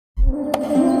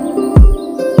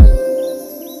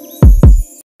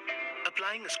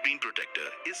Applying a screen protector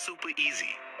is super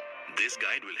easy. This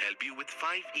guide will help you with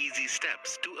 5 easy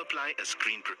steps to apply a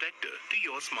screen protector to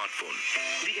your smartphone.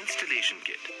 The installation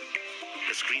kit.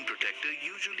 The screen protector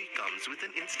usually comes with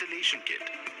an installation kit,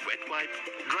 wet wipe,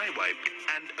 dry wipe,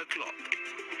 and a cloth.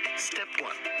 Step 1.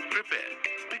 Prepare.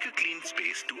 Pick a clean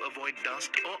space to avoid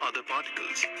dust or other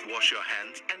particles. Wash your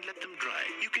hands and let them dry.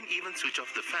 You can even switch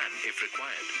off the fan if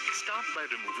required. Start by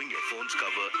removing your phone's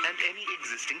cover and any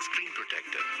existing screen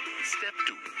protector. Step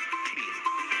 2. Clean.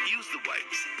 Use the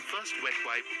wipes. First wet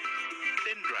wipe,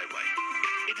 then dry wipe.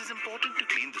 It is important to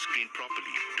clean the screen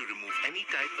properly to remove any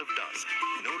type of dust.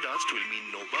 No dust will mean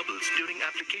no bubbles during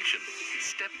application.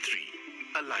 Step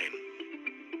 3. Align.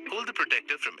 Hold the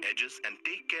protector from edges and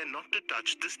take care not to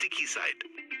touch the sticky side.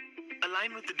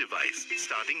 Align with the device,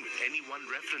 starting with any one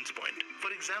reference point.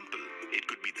 For example, it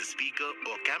could be the speaker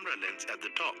or camera lens at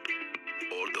the top,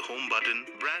 or the home button,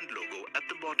 brand logo at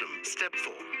the bottom. Step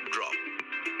 4. Drop.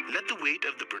 Let the weight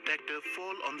of the protector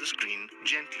fall on the screen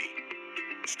gently.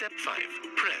 Step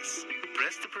 5. Press.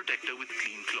 Press the protector with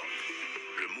clean cloth.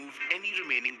 Remove any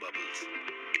remaining bubbles.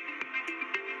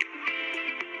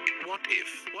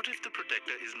 What if the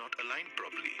protector is not aligned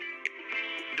properly?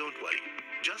 Don't worry.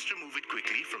 Just remove it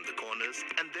quickly from the corners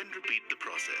and then repeat the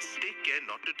process. Take care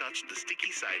not to touch the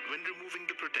sticky side when removing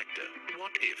the protector.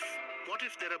 What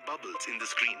if there are bubbles in the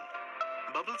screen?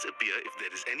 Bubbles appear if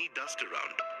there is any dust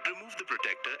around. Remove the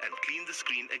protector and clean the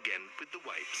screen again with the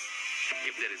wipes.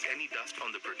 If there is any dust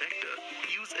on the protector,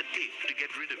 use a tape to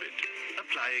get rid of it.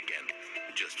 Apply again.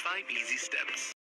 Just 5 easy steps.